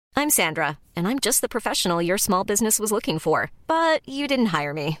I'm Sandra, and I'm just the professional your small business was looking for. But you didn't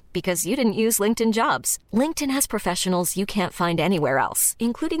hire me because you didn't use LinkedIn Jobs. LinkedIn has professionals you can't find anywhere else,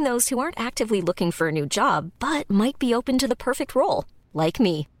 including those who aren't actively looking for a new job, but might be open to the perfect role, like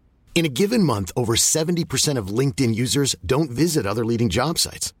me. In a given month, over 70% of LinkedIn users don't visit other leading job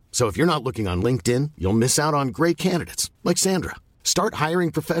sites. So if you're not looking on LinkedIn, you'll miss out on great candidates like Sandra. Start hiring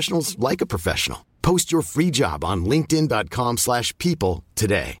professionals like a professional. Post your free job on linkedin.com/people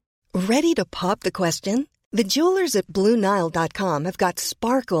today. Ready to pop the question? The jewelers at BlueNile.com have got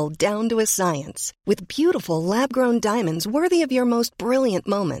sparkle down to a science with beautiful lab-grown diamonds worthy of your most brilliant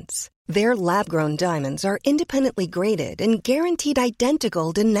moments. Their lab-grown diamonds are independently graded and guaranteed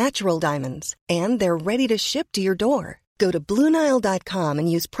identical to natural diamonds, and they're ready to ship to your door. Go to BlueNile.com and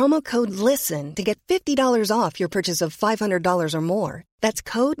use promo code LISTEN to get $50 off your purchase of $500 or more. That's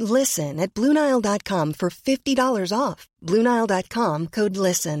code LISTEN at BlueNile.com for $50 off. BlueNile.com, code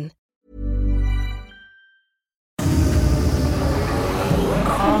LISTEN.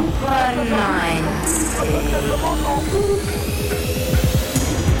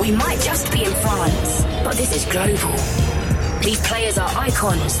 We might just be in France, but this is global. These players are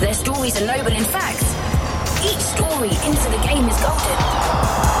icons. Their stories are noble. In fact, each story into the game is golden.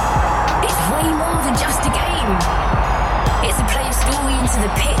 It's way more than just a game. It's a player's story into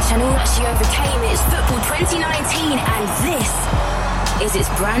the pitch and all that she overcame. It's football 2019, and this is its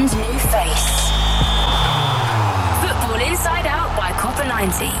brand new face. Football Inside Out by Copper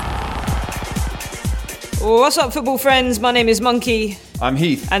 90. What's up, football friends? My name is Monkey. I'm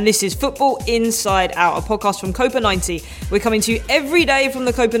Heath. And this is Football Inside Out, a podcast from Copa 90. We're coming to you every day from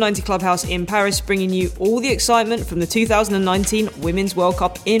the Copa 90 Clubhouse in Paris, bringing you all the excitement from the 2019 Women's World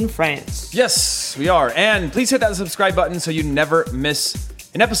Cup in France. Yes, we are. And please hit that subscribe button so you never miss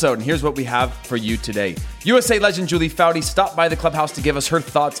an episode. And here's what we have for you today. USA legend Julie Foudy stopped by the clubhouse to give us her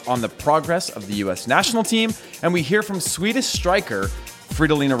thoughts on the progress of the U.S. national team. And we hear from Swedish striker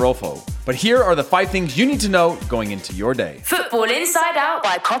Fridolina Rolfo. But here are the 5 things you need to know going into your day. Football Inside Out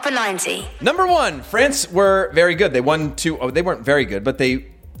by Copper 90. Number 1, France were very good. They won 2. Oh, they weren't very good, but they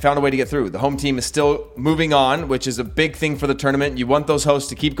found a way to get through. The home team is still moving on, which is a big thing for the tournament. You want those hosts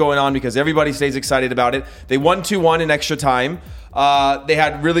to keep going on because everybody stays excited about it. They won 2-1 in extra time. They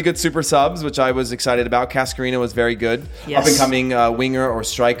had really good super subs, which I was excited about. Cascarina was very good. Yes. Up-and-coming winger or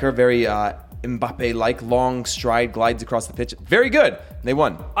striker. Very Mbappe-like, long stride, glides across the pitch. Very good. They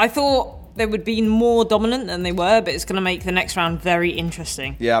won. I thought they would be more dominant than they were, but it's going to make the next round very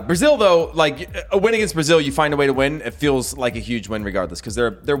interesting. Yeah, Brazil, though, like a win against Brazil, you find a way to win. It feels like a huge win regardless because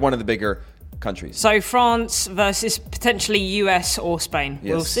they're one of the bigger countries. So France versus potentially US or Spain.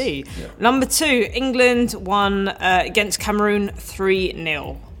 Yes. We'll see. Yeah. Number 2, England won against Cameroon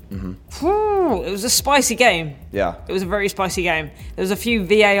 3-0. It was a spicy game. Yeah. It was a very spicy game. There was a few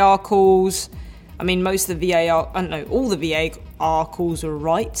VAR calls. I mean, all the VAR calls were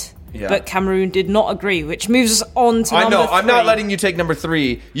right. Yeah. But Cameroon did not agree, which moves us on to number 3. I'm not letting you take number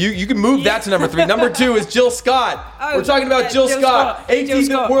 3. You can move that to number 3. Number 2 is Jill Scott. We're talking about Jill Scott.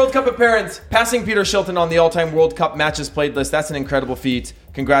 18th World Cup appearance, passing Peter Shilton on the all-time World Cup matches played list. That's an incredible feat.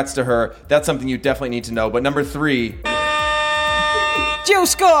 Congrats to her. That's something you definitely need to know. But number 3... Jill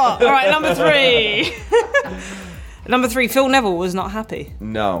Scott! All right, number 3. Number 3, Phil Neville was not happy.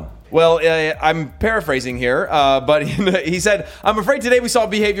 No. Well, I'm paraphrasing here, but he said, "I'm afraid today we saw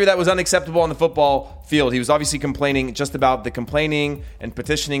behavior that was unacceptable on the football field." He was obviously complaining just about the complaining and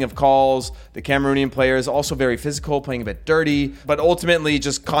petitioning of calls. The Cameroonian players also very physical, playing a bit dirty, but ultimately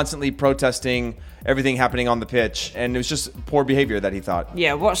just constantly protesting everything happening on the pitch. And it was just poor behavior that he thought.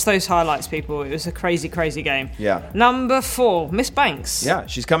 Yeah, watch those highlights, people. It was a crazy, crazy game. Yeah. Number 4, Miss Banks. Yeah,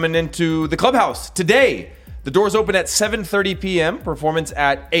 she's coming into the clubhouse today. The doors open at 7:30 p.m., performance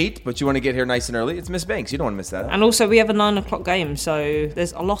at 8, but you want to get here nice and early. It's Miss Banks. You don't want to miss that. And also, we have a 9 o'clock game, so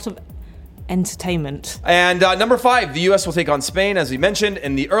there's a lot of entertainment. And number 5, the U.S. will take on Spain, as we mentioned,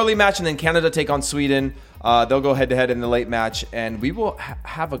 in the early match, and then Canada take on Sweden. They'll go head-to-head in the late match, and we will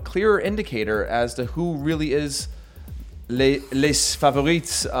have a clearer indicator as to who really is les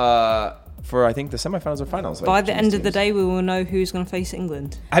favorites for, I think, the semifinals or finals. By the end of the day, we will know who's going to face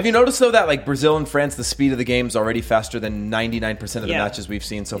England. Have you noticed, though, that like Brazil and France, the speed of the game is already faster than 99% of the matches we've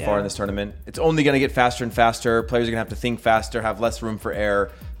seen so far in this tournament? It's only going to get faster and faster. Players are going to have to think faster, have less room for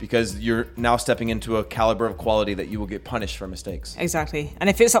error, because you're now stepping into a caliber of quality that you will get punished for mistakes. Exactly. And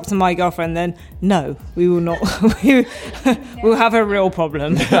if it's up to my girlfriend, then no, we will not. We'll have a real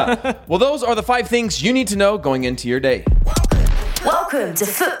problem. Yeah. Well, those are the 5 things you need to know going into your day. Welcome to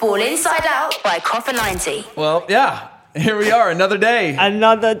Football Inside Out by Copper 90. Well, yeah, here we are, another day.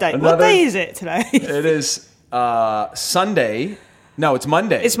 Another day. What day is it today? It is Sunday, No, it's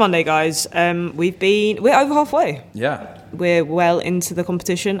Monday. It's Monday, guys. We're over halfway. Yeah. We're well into the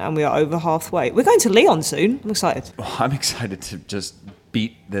competition and we are over halfway. We're going to Lyon soon. I'm excited. Oh, I'm excited to just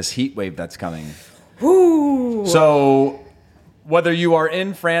beat this heat wave that's coming. Woo! So, whether you are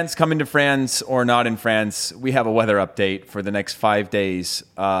in France, coming to France, or not in France, we have a weather update for the next 5 days.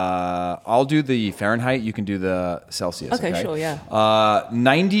 I'll do the Fahrenheit. You can do the Celsius. Okay, sure, yeah.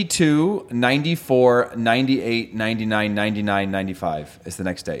 92, 94, 98, 99, 99, 95 is the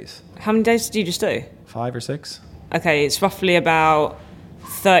next days. How many days did you just do? 5 or 6? Okay, it's roughly about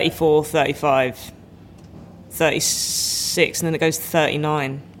 34, 35, 36, and then it goes to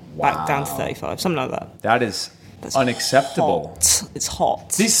 39, back down to 35, something like that. That is That's unacceptable. Hot. It's hot.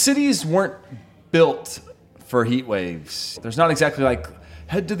 These cities weren't built for heat waves. There's not exactly like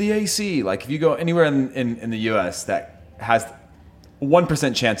head to the AC. Like if you go anywhere in the US that has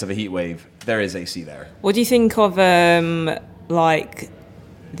 1% chance of a heat wave, there is AC there. What do you think of like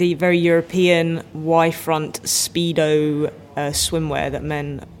the very European Y-front Speedo swimwear that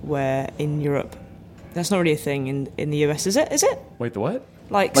men wear in Europe? That's not really a thing in the US, is it? Is it? Wait, the what?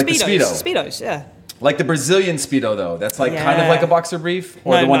 Like the Speedos. Speedo. Speedos, yeah. Like the Brazilian Speedo, though. That's like kind of Yeah. like a boxer brief,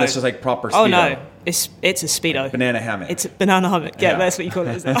 or the one that's just like proper Speedo. Oh no, it's a Speedo. Banana hammock. It's a banana hammock. Yeah, Yeah. that's what you call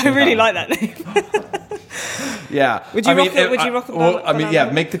it. Isn't it? I really like that name. Yeah. Would you rock a banana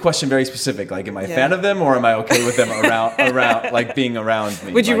hammock? Make the question very specific. Like, am I a fan of them, or am I okay with them around like being around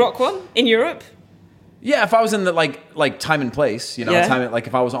me? Would you Like, rock one in Europe? Yeah, if I was in the like time and place, Yeah. like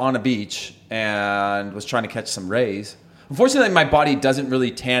if I was on a beach and was trying to catch some rays. Unfortunately, my body doesn't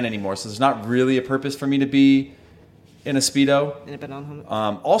really tan anymore, so there's not really a purpose for me to be in a Speedo. In a banana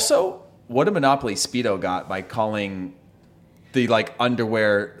hammock. Also, what a monopoly Speedo got by calling the like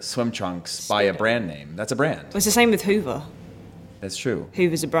underwear swim trunks by a brand name. That's a brand. It's the same with Hoover. That's true.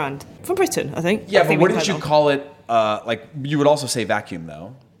 Hoover's a brand from Britain, I think. Yeah, I but think we wouldn't can you vote on. call it? Like you would also say vacuum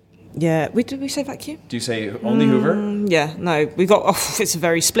though. Yeah, did we say vacuum? Do you say only Hoover? Yeah, no. We got. Oh, it's a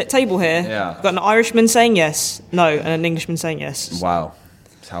very split table here. Yeah. We've got an Irishman saying yes, no, and an Englishman saying yes. Wow,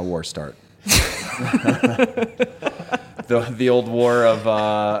 that's how wars start. The old war of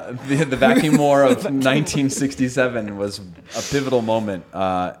the vacuum war of 1967 was a pivotal moment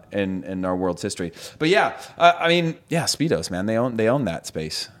in our world's history. But yeah, I mean, yeah, Speedos, man, they own that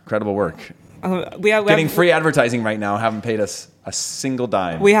space. Incredible work. We are Getting free advertising right now. Haven't paid us a single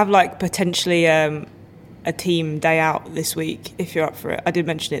dime. We have like potentially a team day out this week if you're up for it. I did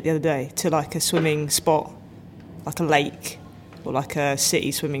mention it the other day to like a swimming spot, like a lake or like a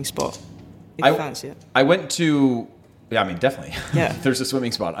city swimming spot. If you fancy it. I went to. Yeah, I mean, definitely. Yeah. If there's a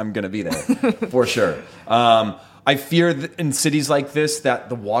swimming spot, I'm going to be there for sure. I fear that in cities like this that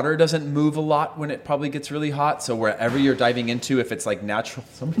the water doesn't move a lot when it probably gets really hot. So wherever you're diving into, if it's like natural,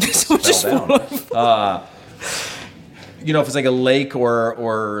 somebody just fell down. If it's like a lake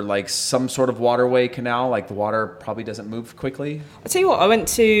or like some sort of waterway canal, like the water probably doesn't move quickly. I'll tell you what, I went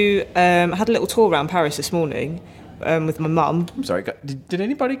to, had a little tour around Paris this morning with my mum. I'm sorry, did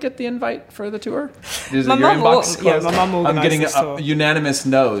anybody get the invite for the tour? Is My your mum inbox or- yeah, closed? my mum I'm organised getting this a tour. unanimous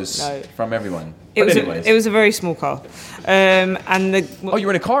no's No. from everyone. It But was, anyways. it was a very small car. And Oh, you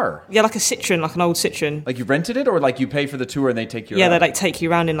were in a car? yeah, like a Citroen, like an old Citroen. Like you rented it, or like you pay for the tour and they take you Yeah, around? they like take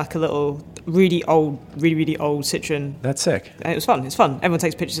you around in like a little really old Citroen. That's sick. And it was fun. It's fun. Everyone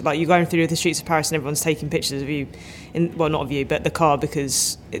takes pictures. Like you're going through the streets of Paris and everyone's taking pictures of you. Not of you, but the car,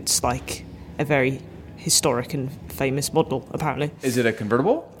 because it's like a very historic and famous model, apparently. Is it a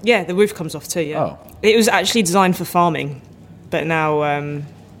convertible? Yeah, the roof comes off too, yeah. Oh. It was actually designed for farming, but now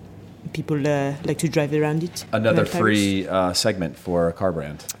people like to drive around it. Another around Paris. free segment for a car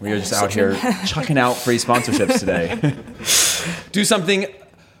brand. We are just out here chucking out free sponsorships today. Do something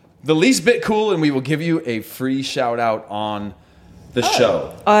the least bit cool and we will give you a free shout out on the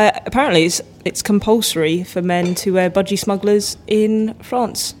show. Apparently, it's compulsory for men to wear budgie smugglers in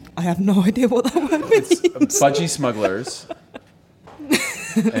France. I have no idea what that word means. It's budgie smugglers.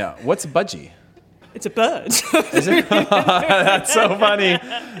 Yeah, what's budgie? It's a bird. Is it? That's so funny.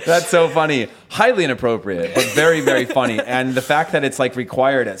 That's so funny. Highly inappropriate, but very, very funny. And the fact that it's like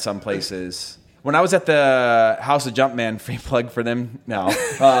required at some places. When I was at the House of Jumpman, free plug for them now,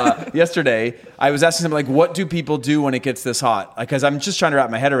 yesterday, I was asking them, like, what do people do when it gets this hot? Because I'm just trying to wrap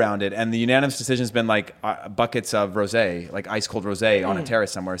my head around it. And the unanimous decision has been, like, buckets of rosé, like ice-cold rosé on a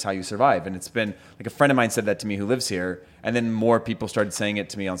terrace somewhere is how you survive. And it's been, like, a friend of mine said that to me who lives here. And then more people started saying it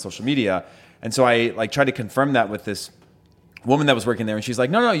to me on social media. And so I, like, tried to confirm that with this woman that was working there, and she's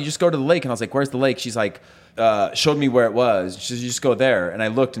like, no, you just go to the lake. And I was like, where's the lake? She's like, showed me where it was. She said, you just go there. And I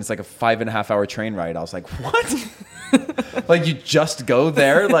looked, and it's like a 5.5 hour train ride. I was like, what? Like, you just go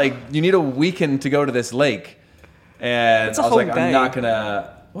there? Like, you need a weekend to go to this lake. And It's a I was whole like, day. I'm not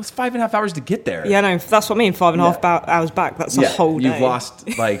gonna. Well, it's 5.5 hours to get there. Yeah, no, that's what I mean. 5.5 hours back. That's a whole day. You've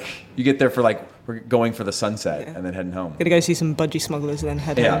lost, like, you get there for, like, we're going for the sunset and then heading home. Gonna go see some budgie smugglers and then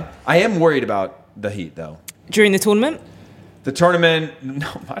head home. I am worried about the Heat, though. During the tournament? The tournament, no,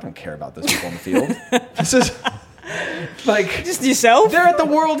 I don't care about those people on the field. This is, like... Just yourself? They're at the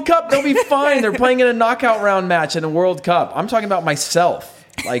World Cup. They'll be fine. They're playing in a knockout round match in a World Cup. I'm talking about myself.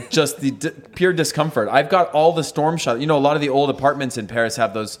 Like, just the pure discomfort. I've got all the storm shutters. You know, a lot of the old apartments in Paris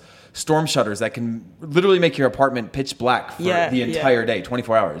have those storm shutters that can literally make your apartment pitch black for the entire day,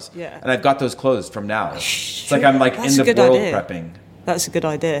 24 hours. Yeah. And I've got those closed from now. It's like I'm like That's end a of good world idea. prepping. That's a good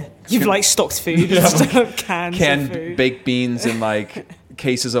idea. You've like stocked food, cans Canned of food. baked beans and like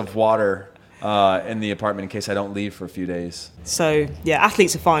cases of water in the apartment in case I don't leave for a few days. So yeah,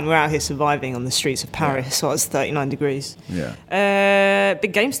 athletes are fine. We're out here surviving on the streets of Paris while it's 39 degrees. Yeah.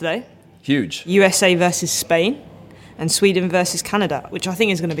 Big games today. Huge. USA versus Spain and Sweden versus Canada, which I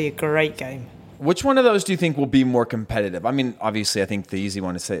think is going to be a great game. Which one of those do you think will be more competitive? I mean, obviously, I think the easy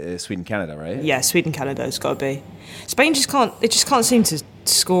one is Sweden-Canada, right? Yeah, Sweden-Canada has got to be. Spain just can't seem to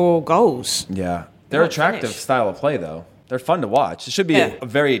score goals. Yeah. They're not attractive finished. style of play, though. They're fun to watch. It should be Yeah. a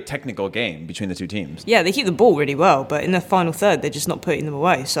very technical game between the two teams. Yeah, they keep the ball really well, but in the final third, they're just not putting them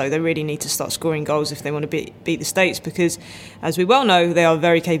away. So they really need to start scoring goals if they want to beat the States, because, as we well know, they are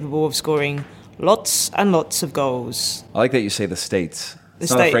very capable of scoring lots and lots of goals. I like that you say the States. It's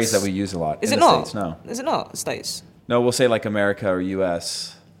The not a States. phrase that we use a lot. Is in it the not? States, no. Is it not the States? No, we'll say like America or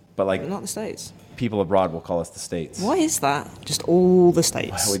U.S., but like Not the States. people abroad will call us the States. Why is that? Just all the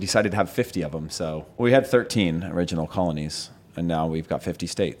States. We decided to have 50 of them, so we had 13 original colonies, and now we've got 50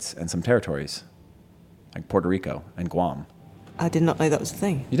 states and some territories, like Puerto Rico and Guam. I did not know that was a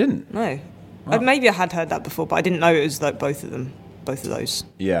thing. You didn't? No. Wow. Maybe I had heard that before, but I didn't know it was like both of them. Both of those.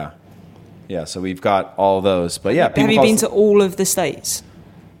 Yeah. Yeah, so we've got all those. But yeah, people Have you call been us- to all of the states?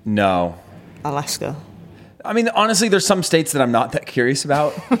 No. Alaska. I mean, honestly, there's some states that I'm not that curious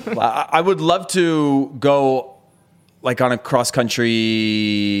about. I would love to go like on a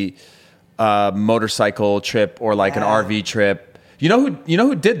cross-country motorcycle trip or like an RV trip. You know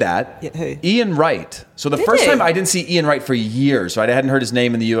who did that? Yeah, who? Ian Wright. So the Did first he? time I didn't see Ian Wright for years, right? I hadn't heard his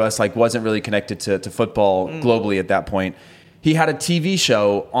name in the U.S., like wasn't really connected to football globally at that point. He had a TV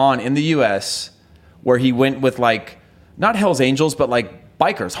show on in the U.S. where he went with like, not Hell's Angels, but like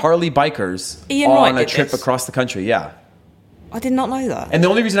bikers, Harley bikers Ian on Wright a did trip this? across the country. Yeah. I did not know that. And the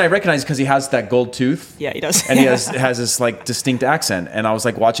only reason I recognize is because he has that gold tooth. Yeah, he does. And he has this like distinct accent. And I was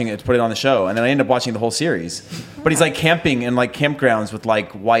like watching it to put it on the show. And then I ended up watching the whole series. But he's like camping in like campgrounds with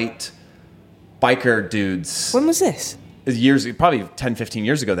like white biker dudes. When was this? Probably 10, 15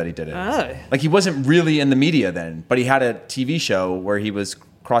 years ago that he did it. Oh. Like he wasn't really in the media then, but he had a TV show where he was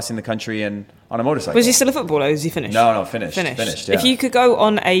crossing the country and on a motorcycle. Was he still a footballer? Or is he finished? No, finished. Finished, yeah. If you could go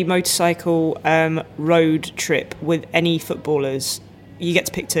on a motorcycle road trip with any footballers, you get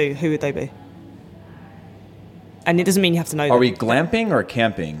to pick two. Who would they be? And it doesn't mean you have to know them. Are we glamping or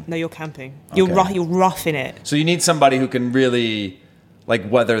camping? No, you're camping. Okay. You're roughing it. So you need somebody who can really like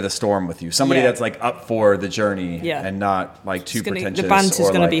weather the storm with you. Somebody Yeah. that's like up for the journey Yeah. and not like too pretentious. the banter's or,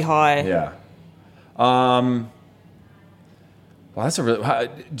 gonna like- be high. Yeah. Well, that's a really.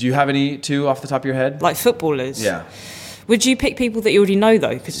 Do you have any two off the top of your head? Like footballers. Yeah. Would you pick people that you already know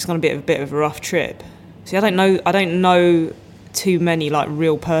though, because it's going to be a bit of a rough trip? See, I don't know too many like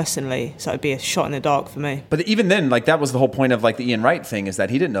real personally, so it'd be a shot in the dark for me. But even then, like that was the whole point of like the Ian Wright thing, is that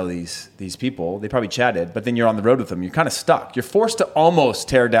he didn't know these people. They probably chatted, but then you're on the road with them. You're kind of stuck. You're forced to almost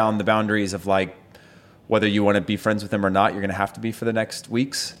tear down the boundaries of like whether you want to be friends with them or not. You're going to have to be for the next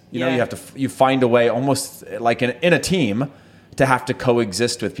weeks. You know, Yeah. you have to you find a way, almost like in a team, to have to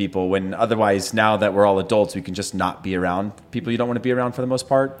coexist with people. When otherwise, now that we're all adults, we can just not be around people you don't want to be around for the most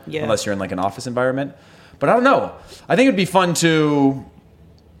part, Yeah. unless you're in like an office environment. But I don't know. I think it'd be fun to.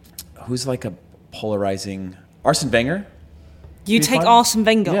 Who's like a polarizing Arsene Wenger? You Be take fun? Arsene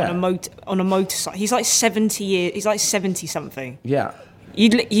Wenger Yeah. on a motorcycle. He's like 70 years. He's like 70 something. Yeah.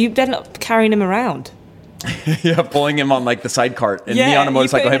 You'd end up carrying him around. Yeah, pulling him on like the side cart and me on a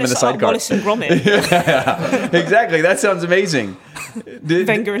motorcycle, him in the side cart. Wallace and Gromit. Exactly. That sounds amazing.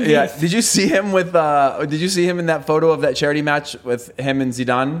 Wenger and yeah. Heath. Did you see him with? Did you see him in that photo of that charity match with him and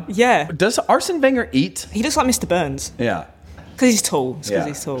Zidane? Yeah. Does Arsene Wenger eat? He looks like Mr. Burns Yeah. because he's tall. It's because Yeah.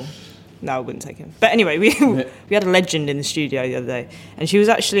 he's tall. No, I wouldn't take him. But anyway, we had a legend in the studio the other day, and she was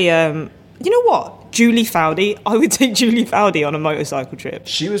actually. You know what? Julie Foudy. I would take Julie Foudy on a motorcycle trip.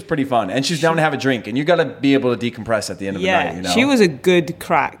 She was pretty fun, and she's down to have a drink, and you got to be able to decompress at the end of the night. You know? She was a good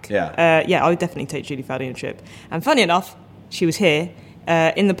crack. Yeah. I would definitely take Julie Foudy on a trip. And funny enough, she was here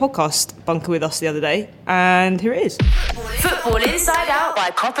in the podcast bunker with us the other day, and here it is. Football Inside Out by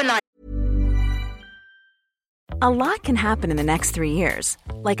Copper 9. A lot can happen in the next 3 years.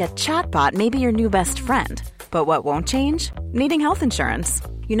 Like a chatbot may be your new best friend. But what won't change? Needing health insurance.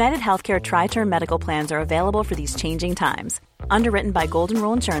 United Healthcare Tri-Term Medical Plans are available for these changing times. Underwritten by Golden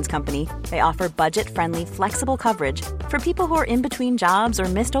Rule Insurance Company, they offer budget-friendly, flexible coverage for people who are in between jobs or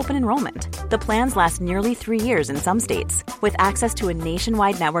missed open enrollment. The plans last nearly 3 years in some states, with access to a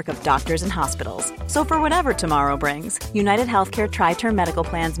nationwide network of doctors and hospitals. So for whatever tomorrow brings, United Healthcare Tri-Term Medical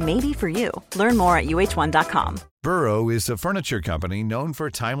Plans may be for you. Learn more at uh1.com. Burrow is a furniture company known for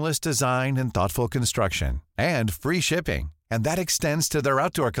timeless design and thoughtful construction, and free shipping, and that extends to their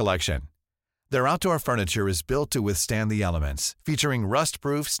outdoor collection. Their outdoor furniture is built to withstand the elements, featuring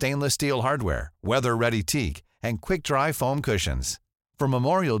rust-proof stainless steel hardware, weather-ready teak, and quick-dry foam cushions. For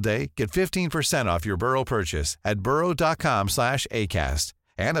Memorial Day, get 15% off your Burrow purchase at burrow.com/acast,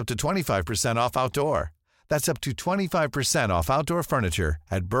 and up to 25% off outdoor. That's up to 25% off outdoor furniture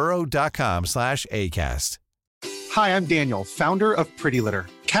at burrow.com/acast. Hi, I'm Daniel, founder of Pretty Litter.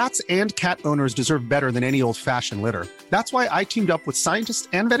 Cats and cat owners deserve better than any old-fashioned litter. That's why I teamed up with scientists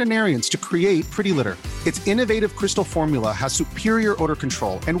and veterinarians to create Pretty Litter. Its innovative crystal formula has superior odor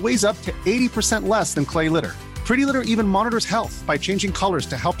control and weighs up to 80% less than clay litter. Pretty Litter even monitors health by changing colors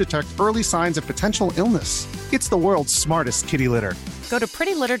to help detect early signs of potential illness. It's the world's smartest kitty litter. Go to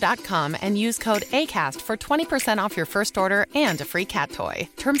prettylitter.com and use code ACAST for 20% off your first order and a free cat toy.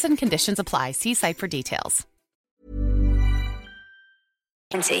 Terms and conditions apply. See site for details.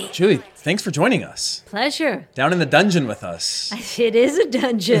 Julie, thanks for joining us. Pleasure. Down in the dungeon with us. It is a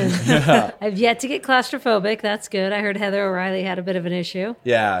dungeon. I've yet to get claustrophobic. That's good. I heard Heather O'Reilly had a bit of an issue.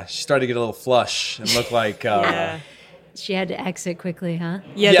 Yeah, she started to get a little flush and look like... She had to exit quickly, huh?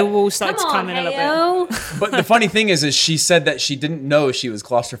 Yeah, the wall started to come in a little bit. But the funny thing is she said that she didn't know she was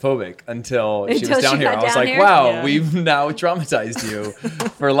claustrophobic until she was down here. I was like, wow, we've now traumatized you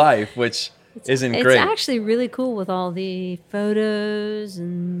for life, which... isn't great. It's actually really cool with all the photos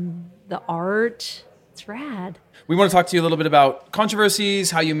and the art. It's rad. We want to talk to you a little bit about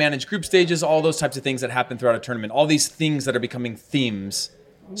controversies, how you manage group stages, all those types of things that happen throughout a tournament, all these things that are becoming themes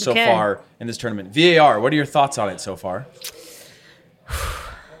so far in this tournament. VAR, what are your thoughts on it so far?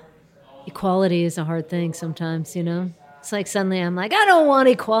 Equality is a hard thing sometimes, you know? It's like suddenly I'm like, I don't want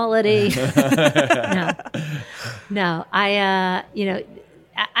equality. No.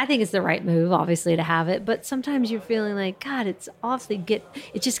 I think it's the right move, obviously, to have it. But sometimes you're feeling like, God, it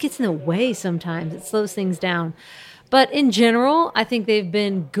just gets in the way sometimes. It slows things down. But in general, I think they've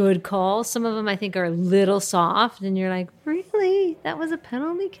been good calls. Some of them I think are a little soft. And you're like, really? That was a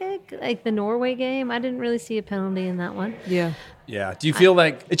penalty kick? Like the Norway game? I didn't really see a penalty in that one. Yeah. Yeah. Do you feel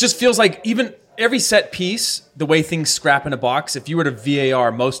like, it just feels like even every set piece, the way things scrap in a box, if you were to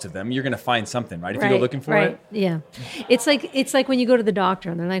VAR most of them, you're going to find something, right? If you go looking for it. Yeah. It's like when you go to the doctor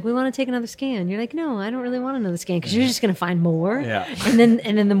and they're like, we want to take another scan. You're like, no, I don't really want another scan because you're just going to find more. Yeah. And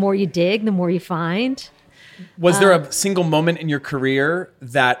then the more you dig, the more you find. Was there a single moment in your career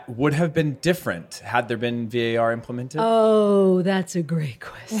that would have been different had there been VAR implemented? Oh, that's a great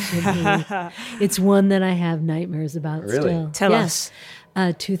question. It's one that I have nightmares about still. Tell us.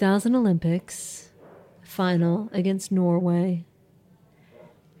 2000 Olympics final against Norway.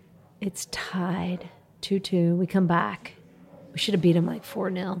 It's tied 2-2. We come back. We should have beat them like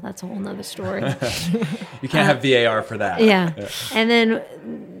 4-0. That's a whole nother story. You can't have VAR for that. Yeah. And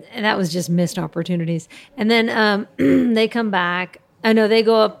that was just missed opportunities. And then they come back. I know they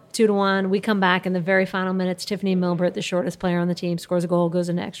go up 2-1. We come back in the very final minutes. Tiffany Milbert, the shortest player on the team, scores a goal, goes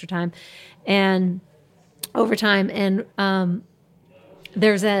into extra time and overtime. And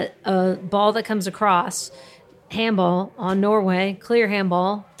there's a ball that comes across, handball on Norway, clear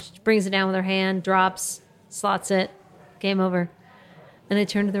handball. She brings it down with her hand, drops, slots it. Game over. And I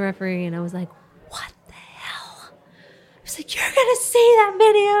turned to the referee and I was like, what the hell? I was like, you're going to see that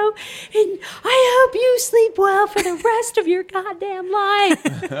video and I hope you sleep well for the rest of your goddamn life.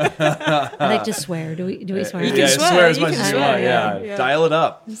 I like to swear. Do we swear? You can swear as much as you want. Yeah. Dial it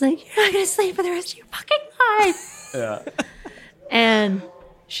up. I was like, you're not going to sleep for the rest of your fucking life. Yeah. And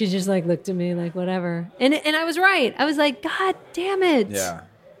she just like looked at me like, whatever. And I was right. I was like, God damn it. Yeah.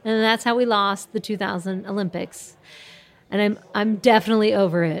 And that's how we lost the 2000 Olympics. And I'm definitely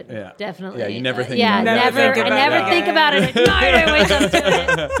over it. Yeah. Definitely. Yeah, you never think about it. I never think about it. No, I wake up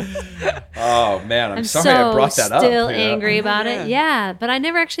to it. Oh, man. I'm sorry I brought that up. I'm still angry about it. Yeah. But I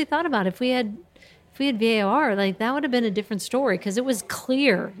never actually thought about it. If we had VAR, like that would have been a different story because it was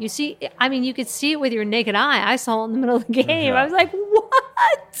clear. You see, I mean, you could see it with your naked eye. I saw it in the middle of the game. I was like,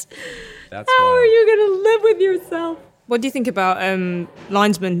 what? That's How wild. are you going to live with yourself? What do you think about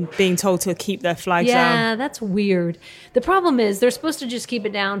linesmen being told to keep their flags down? Yeah, that's weird. The problem is they're supposed to just keep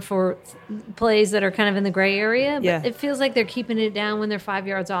it down for plays that are kind of in the gray area, but it feels like they're keeping it down when they're 5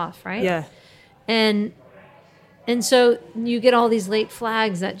 yards off, right? Yeah. And so you get all these late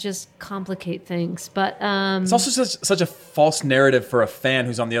flags that just complicate things. But it's also such a false narrative for a fan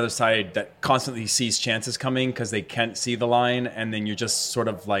who's on the other side that constantly sees chances coming because they can't see the line, and then you're just sort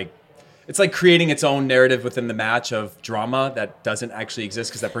of like, it's like creating its own narrative within the match of drama that doesn't actually exist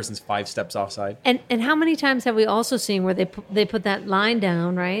because that person's 5 steps offside. And how many times have we also seen where they put that line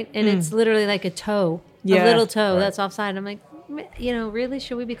down, right? And it's literally like a toe, a little toe that's offside. I'm like, really?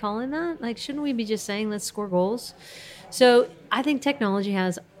 Should we be calling that? Like, shouldn't we be just saying let's score goals? So I think technology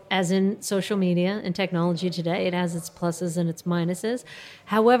has, as in social media and technology today, it has its pluses and its minuses.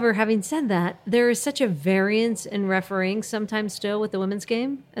 However, having said that, there is such a variance in refereeing sometimes still with the women's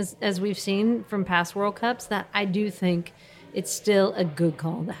game, as we've seen from past World Cups, that I do think it's still a good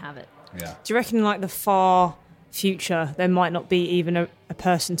call to have it. Yeah. Do you reckon, like, the far future, there might not be even a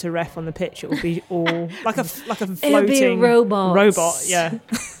person to ref on the pitch? It will be all like a floating It'll be robot. Yeah.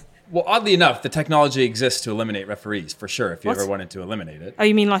 Well, oddly enough, the technology exists to eliminate referees, for sure, if you ever wanted to eliminate it. Oh,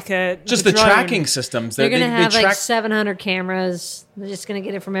 you mean like just the drone? Tracking systems. They're going to have like 700 cameras. They're just going to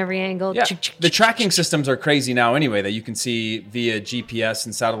get it from every angle. Yeah. The tracking systems are crazy now anyway, that you can see via GPS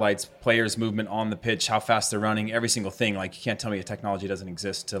and satellites, players' movement on the pitch, how fast they're running, every single thing. Like, you can't tell me a technology doesn't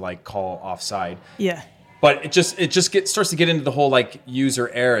exist to, like, call offside. Yeah. But it just starts to get into the whole, like, user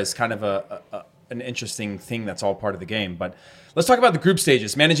error is kind of an interesting thing that's all part of the game. But let's talk about the group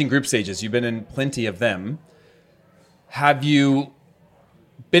stages, managing group stages. You've been in plenty of them. Have you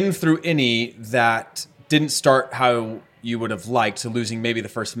been through any that didn't start how you would have liked, to losing maybe the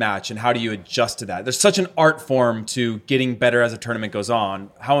first match, and how do you adjust to that? There's such an art form to getting better as a tournament goes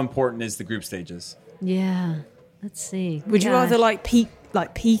on. How important is the group stages? Yeah. Let's see. Would you rather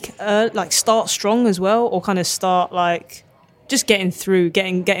start strong as well, or kind of start like just getting through,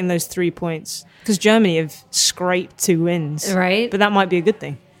 getting those 3 points? Because Germany have scraped 2 wins, right? But that might be a good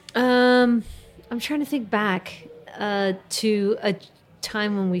thing. I'm trying to think back to a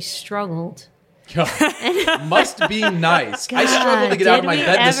time when we struggled. Must be nice. God, I struggled to get out of my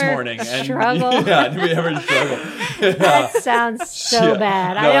bed this morning. Struggle? Yeah, did we ever struggle? That sounds so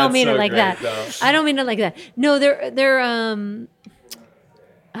bad. No, I don't mean so it like great, that. no. I don't mean it like that. No, they're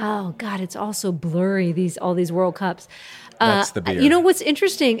oh God, it's all so blurry, all these World Cups. That's the beer. You know what's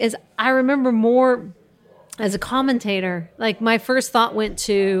interesting is I remember more as a commentator, like my first thought went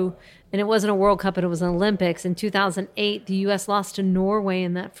to, and it wasn't a World Cup, but it was an Olympics. In 2008, the U.S. lost to Norway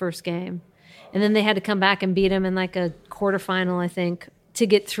in that first game. And then they had to come back and beat them in like a quarterfinal, I think, to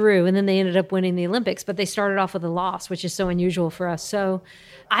get through. And then they ended up winning the Olympics. But they started off with a loss, which is so unusual for us. So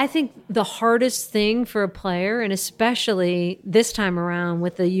I think the hardest thing for a player, and especially this time around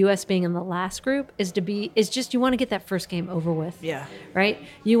with the U.S. being in the last group, is just you want to get that first game over with. Yeah. Right?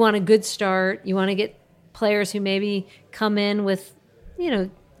 You want a good start. You want to get players who maybe come in with,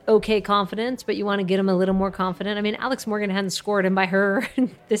 okay confidence, but you want to get them a little more confident. I mean, Alex Morgan hadn't scored, and by her,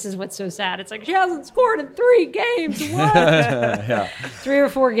 this is what's so sad. It's like she hasn't scored in 3 games. What? Yeah. 3 or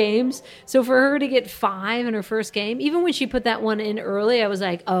 4 games. So for her to get 5 in her first game, even when she put that one in early, I was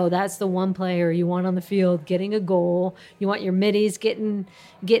like, oh, that's the one player you want on the field getting a goal. You want your middies getting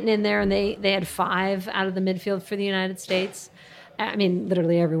in there, and they had 5 out of the midfield for the United States. I mean,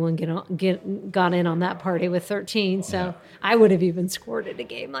 literally everyone got in on that party with 13. So I would have even scored in a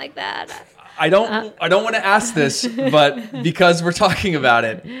game like that. I don't want to ask this, but because we're talking about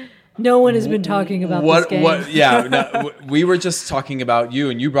it, no one has been talking about this game. We were just talking about you,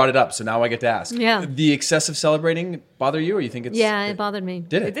 and you brought it up, so now I get to ask. Yeah. The excessive celebrating bother you, or you think it's... Yeah, it bothered me.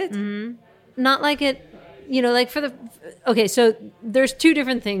 Did it? It did. Mm-hmm. Not like it... Okay, so there's 2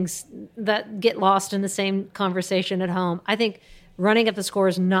 different things that get lost in the same conversation at home. I think running up the score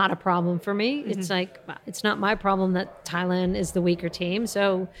is not a problem for me. Mm-hmm. It's like, it's not my problem that Thailand is the weaker team.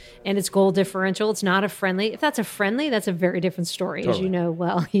 So, and it's goal differential. It's not a friendly. If that's a friendly, that's a very different story, totally. As you know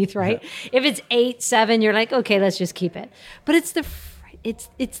well, Heath, right? Yeah. If it's 8-7, you're like, okay, let's just keep it. But it's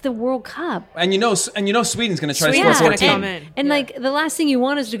the World Cup. And you know Sweden's going to try to score 14. And like the last thing you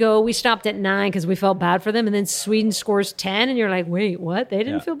want is to go, we stopped at 9 because we felt bad for them, and then Sweden scores 10 and you're like, wait, what? They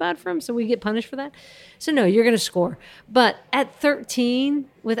didn't feel bad for them, so we get punished for that? So no, you're going to score. But at 13,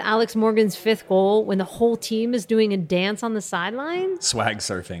 with Alex Morgan's 5th goal, when the whole team is doing a dance on the sideline. Swag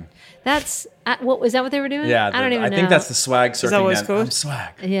surfing. That's, was that what they were doing? Yeah. I don't even know. I think that's the swag surfing. Is that what it's called? I'm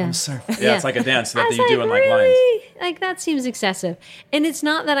swag. Yeah. I'm surfing. Yeah, it's like a dance that you do in really? lines. Like, that seems excessive. And it's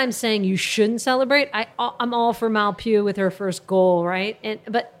not that I'm saying you shouldn't celebrate. I'm all for Malpugh with her first goal, right?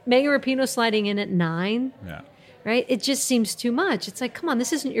 But Megan Rapinoe sliding in at 9. Yeah. right? It just seems too much. It's like, come on,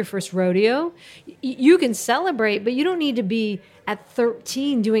 this isn't your first rodeo. You can celebrate, but you don't need to be at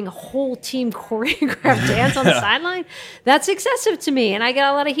 13 doing a whole team choreographed dance on the sideline. That's excessive to me, and I get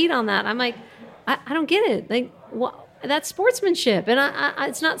a lot of heat on that. I'm like, I don't get it. Like, that's sportsmanship, and I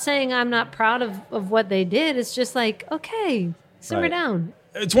it's not saying I'm not proud of what they did. It's just like, okay, simmer down.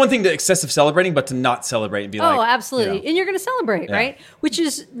 It's one thing to excessive celebrating, but to not celebrate and be like, absolutely. And you're going to celebrate, right? Which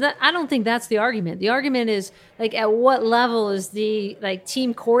is, I don't think that's the argument. The argument is, like, at what level is the, like,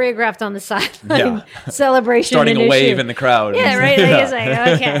 team choreographed on the sideline celebration starting a wave in the crowd. Yeah, right? Like, it's like,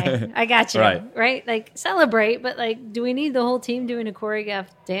 okay, I got you. Right? Like, celebrate, but, like, do we need the whole team doing a choreographed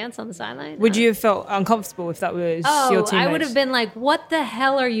dance on the sideline? Would you have felt uncomfortable if that was your teammates? I would have been like, what the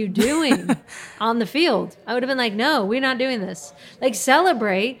hell are you doing on the field? I would have been like, no, we're not doing this. Like, celebrate,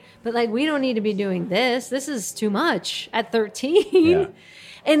 but, like, we don't need to be doing this. This is too much at 13. Yeah.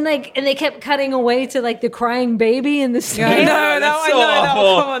 And they kept cutting away to, like, the crying baby in the stand. That's so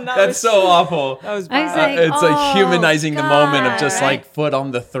awful. That's so awful. That was bad. Like, it's like humanizing the moment of just like foot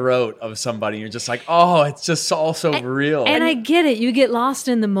on the throat of somebody. You're just like, oh, it's just all so real. And I get it. You get lost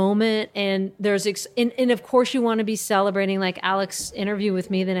in the moment, and there's and of course you want to be celebrating. Like Alex's interview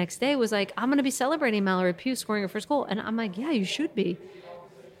with me the next day was like, I'm going to be celebrating Mallory Pugh scoring her first goal, and I'm like, yeah, you should be.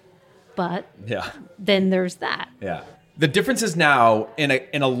 But then there's that. Yeah. The difference is now in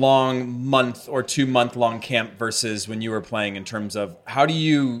a long month or 2 month long camp versus when you were playing, in terms of how do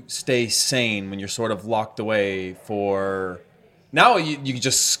you stay sane when you're sort of locked away for now you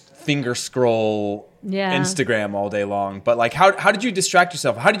just finger scroll Instagram all day long. But like how did you distract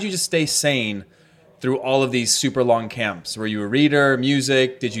yourself? How did you just stay sane through all of these super long camps? Were you a reader,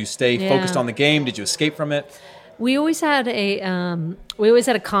 music? Did you stay focused on the game? Did you escape from it? We always had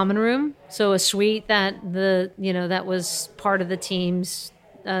a common room, so a suite that that was part of the team's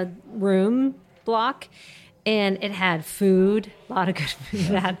room block, and it had food, a lot of good food.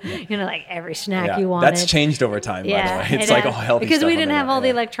 It had like every snack you wanted. That's changed over time, by the way. It's like all healthy because stuff we didn't have all the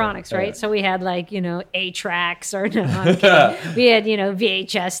electronics, right? So we had like A-tracks or no, I'm kidding. We had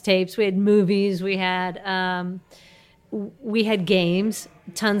VHS tapes, we had movies, we had games.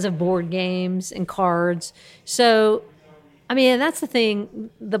 Tons of board games and cards. So, I mean, and that's the thing,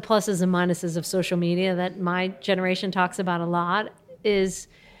 the pluses and minuses of social media that my generation talks about a lot is,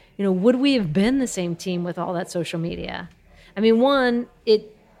 would we have been the same team with all that social media? I mean, one,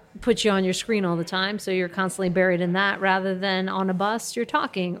 it puts you on your screen all the time, so you're constantly buried in that, rather than on a bus, you're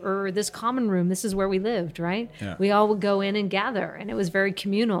talking, or this common room, this is where we lived, right? Yeah. We all would go in and gather, and it was very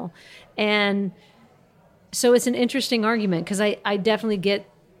communal. And so it's an interesting argument, because I definitely get,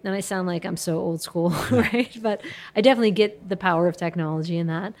 and I sound like I'm so old school, right? But I definitely get the power of technology in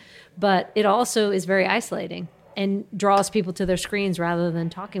that. But it also is very isolating and draws people to their screens rather than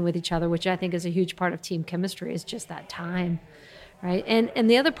talking with each other, which I think is a huge part of team chemistry, is just that time, right? And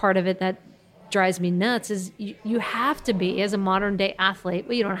the other part of it that drives me nuts is you have to be, as a modern day athlete,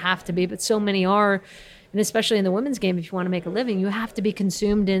 well, you don't have to be, but so many are, and especially in the women's game, if you want to make a living, you have to be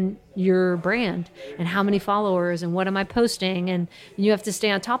consumed in your brand and how many followers and what am I posting, and you have to stay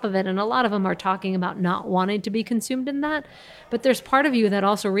on top of it. And a lot of them are talking about not wanting to be consumed in that. But there's part of you that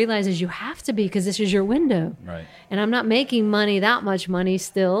also realizes you have to be, because this is your window. Right. And I'm not making that much money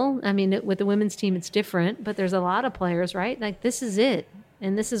still. I mean, with the women's team, it's different, but there's a lot of players, right? Like, this is it.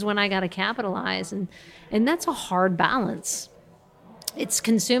 And this is when I got to capitalize. And that's a hard balance. It's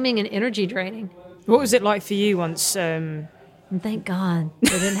consuming and energy draining. What was it like for you once? And thank God they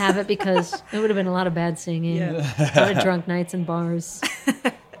didn't have it, because it would have been a lot of bad singing, a lot of drunk nights in bars.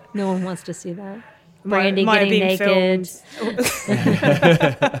 No one wants to see that. Brandy getting naked.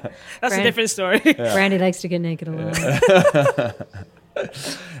 That's a different story. Yeah. Brandy likes to get naked a lot.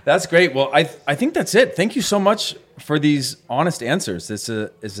 That's great. Well, I think that's it. Thank you so much for these honest answers. This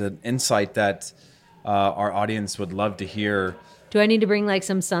is an insight that our audience would love to hear. Do I need to bring like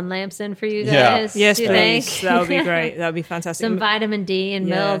some sun lamps in for you guys? Yes, please. That would be great. That would be fantastic. Some vitamin D and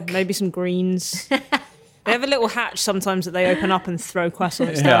milk. Maybe some greens. They have a little hatch sometimes that they open up and throw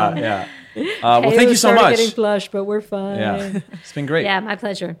croissants down. Yeah. Well, thank you so much. Getting flushed, but we're fine. Yeah, it's been great. Yeah, my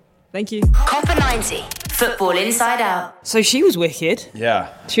pleasure. Thank you. Copper 90, football inside out. So she was wicked.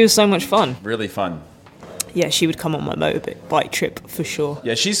 Yeah. She was so much fun. Really fun. Yeah, she would come on my motorbike trip for sure.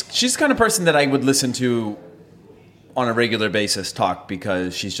 Yeah, she's the kind of person that I would listen to on a regular basis talk,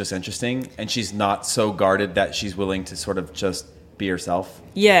 because she's just interesting and she's not so guarded that she's willing to sort of just be herself.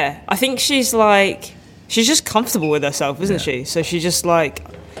 Yeah, I think she's just comfortable with herself, isn't she? So she just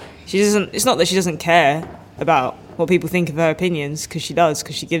it's not that she doesn't care about what people think of her opinions, because she does,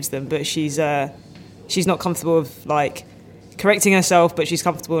 because she gives them, but she's not comfortable with like correcting herself, but she's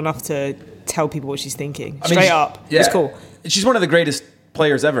comfortable enough to tell people what she's thinking straight up. Yeah. It's cool. She's one of the greatest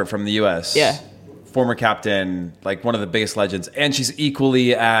players ever from the US. Yeah. Former captain, like one of the biggest legends. And she's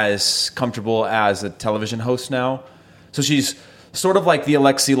equally as comfortable as a television host now. So she's sort of like the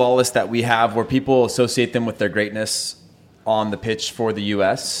Alexi Lawless that we have, where people associate them with their greatness on the pitch for the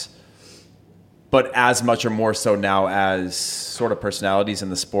US, but as much or more so now as sort of personalities in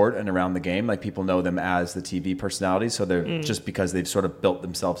the sport and around the game. Like people know them as the TV personalities. So they're just because they've sort of built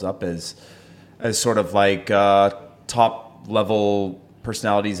themselves up as sort of like top level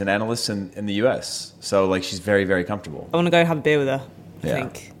personalities and analysts in the US. So like she's very, very comfortable. I want to go have a beer with her, I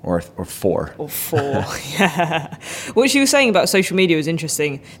think. Or 4. Or 4, yeah. What she was saying about social media was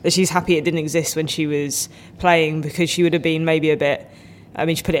interesting, that she's happy it didn't exist when she was playing, because she would have been maybe a bit, I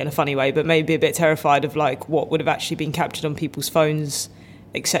mean, she put it in a funny way, but maybe a bit terrified of like what would have actually been captured on people's phones,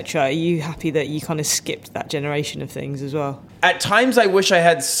 etc. Are you happy that you kind of skipped that generation of things as well? At times I wish I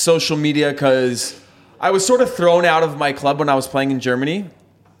had social media, because I was sort of thrown out of my club when I was playing in Germany.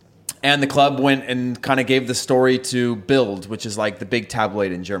 And the club went and kind of gave the story to Bild, which is like the big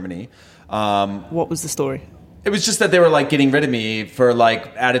tabloid in Germany. What was the story? It was just that they were like getting rid of me for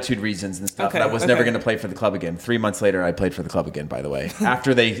like attitude reasons and stuff. Okay, and I was never going to play for the club again. 3 months later, I played for the club again, by the way.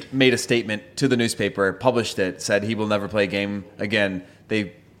 After they made a statement to the newspaper, published it, said he will never play a game again.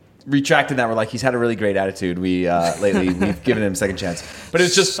 They retracted that. We're like, he's had a really great attitude. Lately, we've given him a second chance. But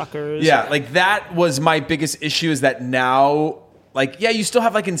it's just, suckers. Yeah, like that was my biggest issue, is that now, like, yeah, you still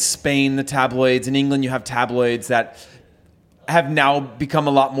have like in Spain, the tabloids. In England, you have tabloids that have now become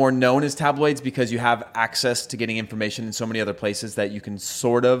a lot more known as tabloids, because you have access to getting information in so many other places that you can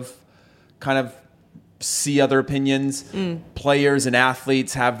sort of kind of see other opinions. Players and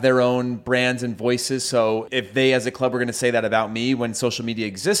athletes have their own brands and voices. So if they as a club were going to say that about me when social media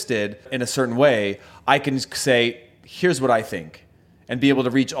existed in a certain way, I can say, here's what I think, and be able to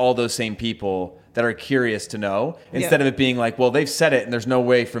reach all those same people that are curious to know, instead of it being like, well, they've said it and there's no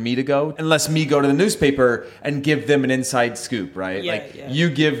way for me to go, unless me go to the newspaper and give them an inside scoop, right? You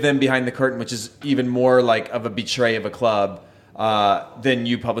give them behind the curtain, which is even more like of a betray of a club than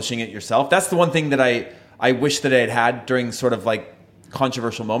you publishing it yourself. That's the one thing that I wish that I had during sort of like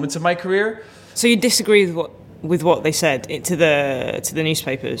controversial moments of my career. So you disagree with what they said to the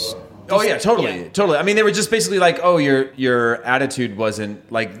newspapers? Oh yeah, totally. I mean, they were just basically like, oh, your attitude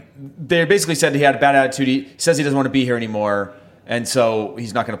wasn't like. They basically said he had a bad attitude. He says he doesn't want to be here anymore, and so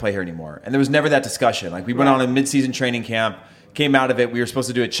he's not going to play here anymore. And there was never that discussion. Like we went on a mid-season training camp, came out of it. We were supposed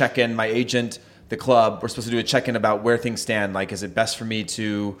to do a check-in. My agent, the club, were supposed to do a check-in about where things stand. Like, is it best for me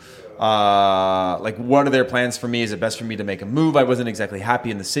to, like, what are their plans for me? Is it best for me to make a move? I wasn't exactly happy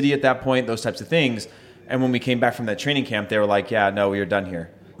in the city at that point. Those types of things. And when we came back from that training camp, they were like, yeah, no, we are done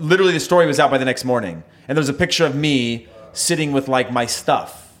here. Literally, the story was out by the next morning, and there was a picture of me sitting with like my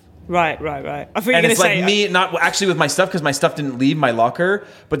stuff. Right. I thought you were And going to it's say like me, not actually with my stuff, because my stuff didn't leave my locker,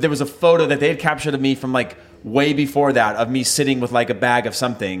 but there was a photo that they had captured of me from like way before that, of me sitting with like a bag of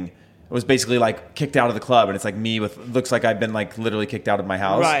something. It was basically like kicked out of the club, and it's like me with, looks like I've been like literally kicked out of my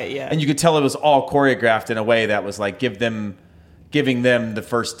house. Right, yeah. And you could tell it was all choreographed in a way that was like giving them the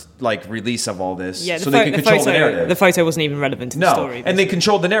first like release of all this, so they could control the narrative. The photo wasn't even relevant to the story. And they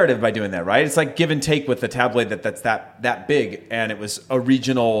controlled the narrative by doing that, right? It's like give and take with the tabloid that's that big, and it was a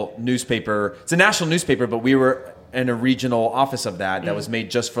regional newspaper. It's a national newspaper, but we were in a regional office of that was made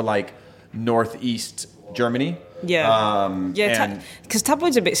just for like Northeast Germany. Because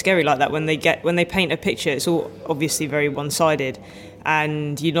tabloids are a bit scary like that. When they paint a picture, it's all obviously very one-sided,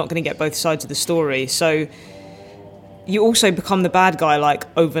 and you're not going to get both sides of the story. So you also become the bad guy like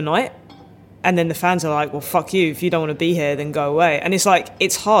overnight, and then the fans are like, well, fuck you, if you don't want to be here, then go away. And it's like,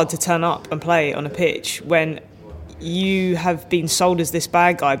 it's hard to turn up and play on a pitch when you have been sold as this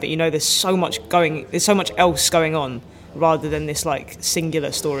bad guy, but you know there's so much else going on rather than this like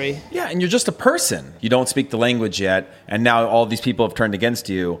singular story. Yeah, and you're just a person. You don't speak the language yet, and now all these people have turned against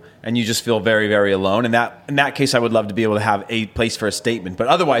you, and you just feel very, very alone. And in that case, I would love to be able to have a place for a statement. But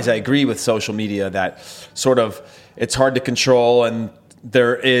otherwise, I agree with social media that sort of it's hard to control, and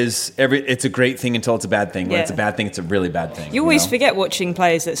it's a great thing until it's a bad thing. When it's a bad thing, it's a really bad thing. You always forget watching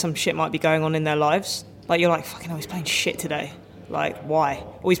players that some shit might be going on in their lives. Like you're like, fucking hell, he's playing shit today. Like, why?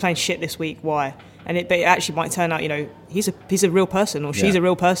 Or he's playing shit this week, why? But it actually might turn out, he's a real person, or she's a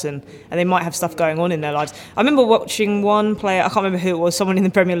real person, and they might have stuff going on in their lives. I remember watching one player, I can't remember who it was, someone in the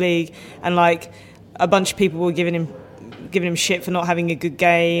Premier League, and like a bunch of people were giving him shit for not having a good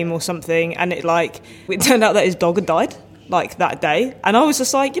game or something, and it turned out that his dog had died. like that day, and I was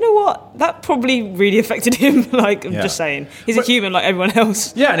just like, you know what, that probably really affected him. Like, I'm just saying, he's a human like everyone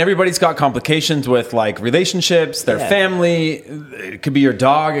else. Yeah, and everybody's got complications with like relationships, their family. It could be your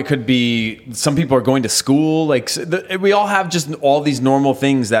dog. It could be some people are going to school. Like we all have just all these normal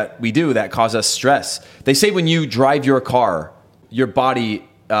things that we do that cause us stress. They say when you drive your car, your body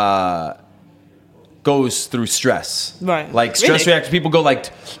goes through stress. Right. Like stress reactions. People go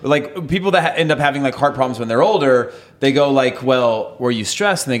like people that end up having like heart problems when they're older, they go like, well, were you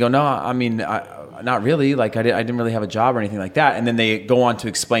stressed? And they go, no, I mean, not really. Like I didn't really have a job or anything like that. And then they go on to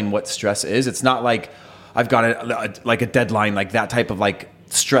explain what stress is. It's not like I've got a deadline, like that type of like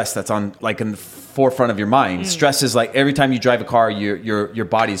stress that's on like in the forefront of your mind. Stress is like every time you drive a car, your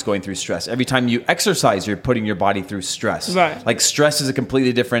body's going through stress. Every time you exercise, you're putting your body through stress. Right. Like stress is a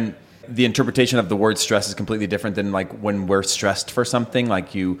completely different. The interpretation of the word stress is completely different than like when we're stressed for something,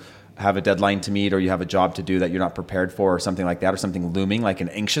 like you have a deadline to meet or you have a job to do that you're not prepared for or something like that, or something looming like an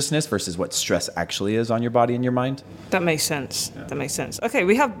anxiousness versus what stress actually is on your body and your mind. That makes sense. Yeah. That makes sense. Okay,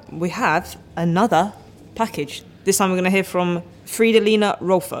 we have another package. This time we're going to hear from Fridolina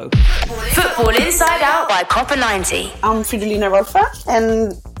Rolfo. Football Inside Out by Copper 90. I'm Fridolina Rolfo,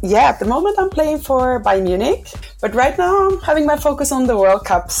 and at the moment I'm playing for Bayern Munich, but right now I'm having my focus on the World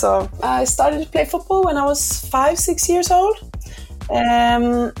Cup. So I started to play football when I was 5-6 years old,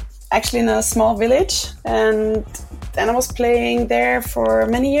 actually in a small village, and then I was playing there for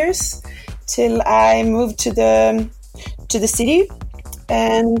many years till I moved to the city,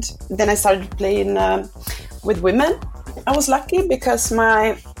 and then I started playing with women. I was lucky because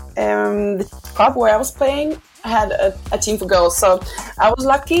the club where I was playing had a team for girls, so I was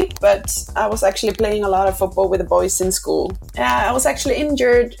lucky, but I was actually playing a lot of football with the boys in school. I was actually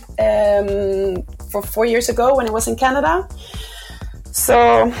injured for 4 years ago when I was in Canada.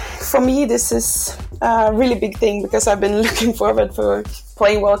 So for me, this is a really big thing because I've been looking forward for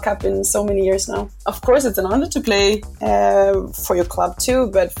playing World Cup in so many years now. Of course, it's an honor to play for your club too,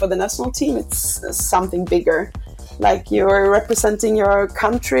 but for the national team, it's something bigger. Like you're representing your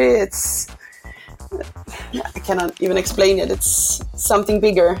country, I cannot even explain it. It's something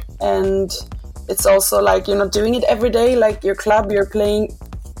bigger. And it's also like you're not doing it every day, like your club, you're playing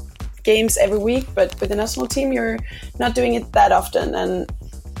games every week, but with the national team, you're not doing it that often. And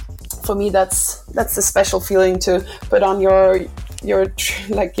for me, that's a special feeling to put on your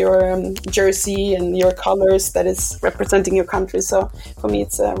jersey and your colors that is representing your country. So for me,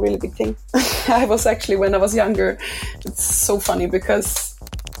 it's a really big thing. I was actually, when I was younger, it's so funny because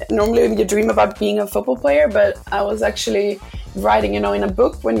normally you dream about being a football player, but I was actually writing, in a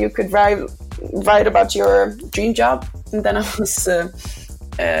book when you could write about your dream job. And then I was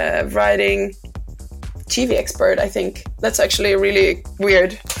writing TV expert, I think. That's actually really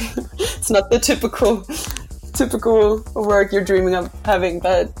weird. It's not the typical work you're dreaming of having,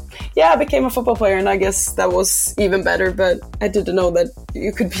 but I became a football player, and I guess that was even better, but I didn't know that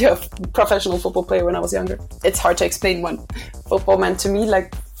you could be a professional football player when I was younger. It's hard to explain what football meant to me.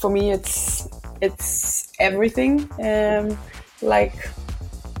 Like for me, it's everything. Like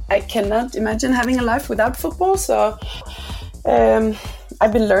I cannot imagine having a life without football. So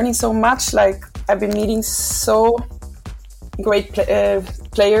I've been learning so much. Like I've been meeting so great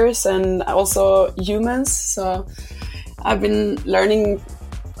players and also humans. So I've been learning,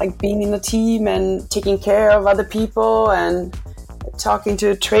 like being in a team and taking care of other people and talking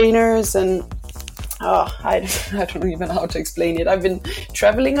to trainers, and I don't even know how to explain it. I've been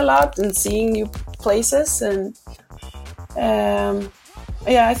traveling a lot and seeing new places, and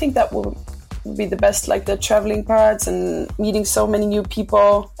I think that will be the best, like the traveling parts and meeting so many new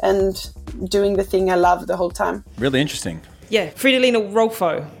people and doing the thing I love the whole time. Really interesting. Yeah, Fridolina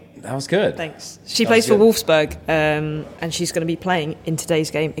Rolfo. That was good. Thanks. She plays for Wolfsburg, and she's going to be playing in today's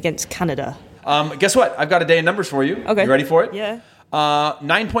game against Canada. Guess what? I've got a day in numbers for you. Okay. You ready for it? Yeah.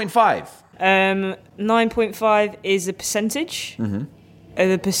 9.5. 9.5 is a percentage. Mm-hmm.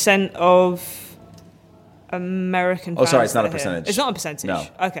 The percent of American fans. Oh, sorry, it's not a percentage. It's not a percentage? No.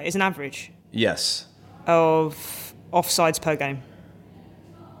 Okay, it's an average. Yes. Of offsides per game.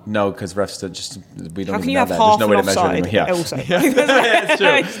 No, because refs we don't How can even you know have that. half There's no way an to measure offside? it. Yeah. Also. That's true.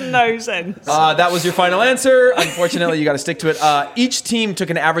 That makes no sense. That was your final answer. Unfortunately, you got to stick to it. Each team took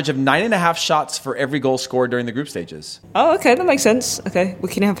an average of 9.5 shots for every goal scored during the group stages. Oh, okay, that makes sense. Okay, we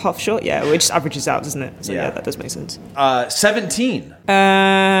can have half shot. Yeah, it just averages out, doesn't it? So yeah, that does make sense. 17.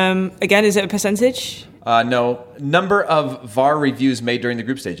 Again, is it a percentage? No. Number of VAR reviews made during the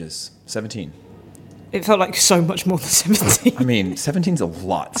group stages. 17. It felt like so much more than 17. I mean, 17's a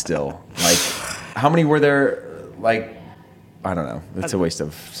lot still. Like, how many were there? Like, I don't know. It's a waste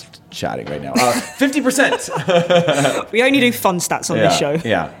of chatting right now. 50%. We only do fun stats on this show.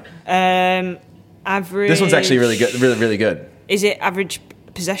 Yeah. Average. This one's actually really good. Really good. Is it average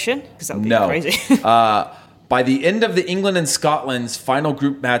possession? Because that would be crazy. By the end of the England and Scotland's final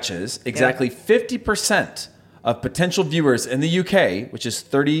group matches, exactly 50% of potential viewers in the UK, which is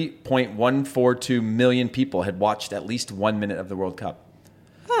 30.142 million people, had watched at least 1 minute of the World Cup.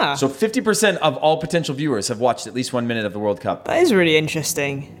 So 50% of all potential viewers have watched at least 1 minute of the World Cup. That is really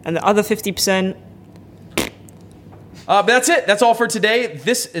interesting. And the other 50%... But that's it. That's all for today.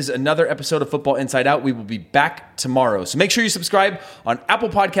 This is another episode of Football Inside Out. We will be back tomorrow. So make sure you subscribe on Apple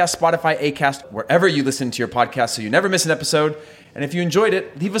Podcasts, Spotify, Acast, wherever you listen to your podcast so you never miss an episode. And if you enjoyed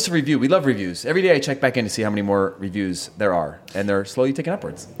it, leave us a review. We love reviews. Every day I check back in to see how many more reviews there are. And they're slowly ticking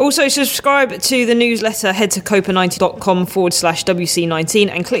upwards. Also, subscribe to the newsletter. Head to copa90.com/WC19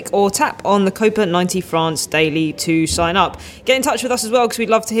 and click or tap on the Copa 90 France Daily to sign up. Get in touch with us as well because we'd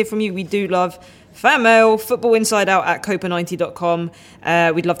love to hear from you. We do love fan mail, footballinsideout@copa90.com.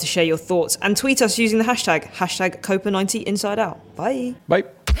 We'd love to share your thoughts and tweet us using the hashtag Copa90InsideOut. Bye. Bye.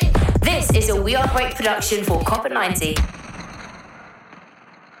 This is a We Are Great production for Copa 90.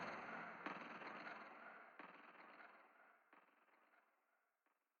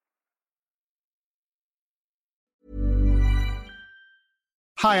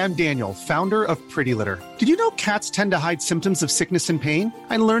 Hi, I'm Daniel, founder of Pretty Litter. Did you know cats tend to hide symptoms of sickness and pain?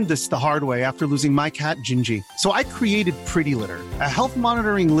 I learned this the hard way after losing my cat, Gingy. So I created Pretty Litter, a health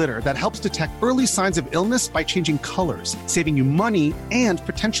monitoring litter that helps detect early signs of illness by changing colors, saving you money and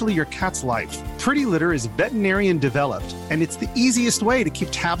potentially your cat's life. Pretty Litter is veterinarian developed, and it's the easiest way to keep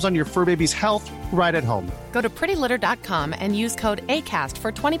tabs on your fur baby's health right at home. Go to prettylitter.com and use code ACAST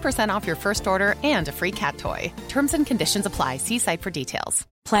for 20% off your first order and a free cat toy. Terms and conditions apply. See site for details.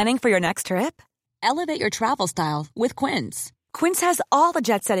 Planning for your next trip? Elevate your travel style with Quince. Quince has all the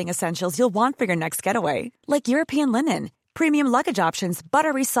jet-setting essentials you'll want for your next getaway, like European linen, premium luggage options,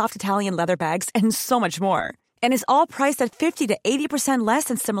 buttery soft Italian leather bags, and so much more. And is all priced at 50 to 80% less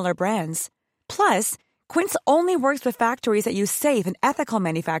than similar brands. Plus, Quince only works with factories that use safe and ethical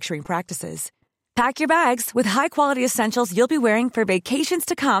manufacturing practices. Pack your bags with high-quality essentials you'll be wearing for vacations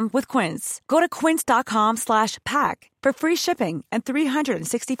to come with Quince. Go to quince.com/pack for free shipping and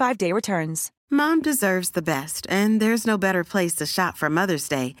 365-day returns. Mom deserves the best, and there's no better place to shop for Mother's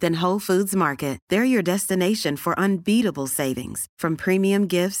Day than Whole Foods Market. They're your destination for unbeatable savings, from premium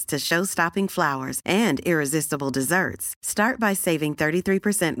gifts to show-stopping flowers and irresistible desserts. Start by saving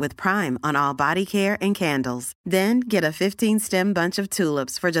 33% with Prime on all body care and candles. Then get a 15-stem bunch of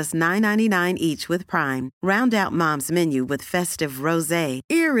tulips for just $9.99 each with Prime. Round out Mom's menu with festive rosé,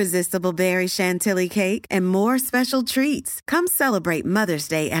 irresistible berry chantilly cake, and more special treats. Come celebrate Mother's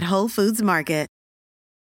Day at Whole Foods Market.